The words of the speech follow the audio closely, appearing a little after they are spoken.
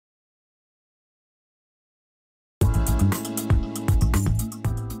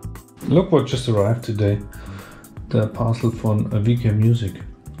Look what just arrived today. The parcel from VK Music.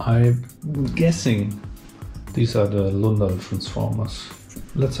 I'm guessing these are the Lundahl transformers.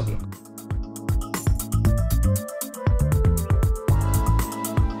 Let's have a look.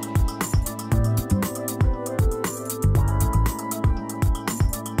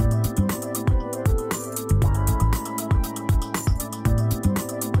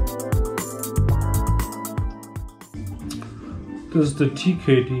 This is the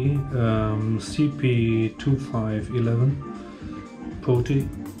TKD CP2511 POTI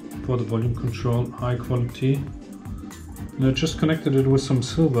for the volume control, high quality. And I just connected it with some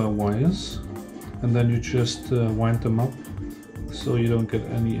silver wires, and then you just wind them up so you don't get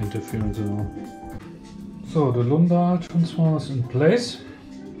any interference at all. So the Lundahl transformer is in place.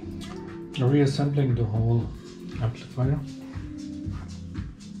 Reassembling the whole amplifier.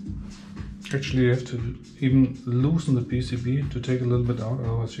 Actually, you have to even loosen the PCB to take a little bit out,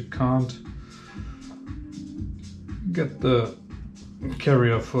 otherwise you can't get the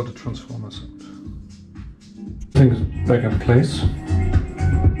carrier for the transformers out. Everything is back in place,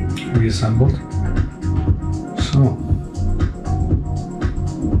 reassembled. So,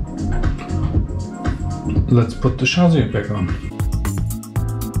 let's put the chassis back on.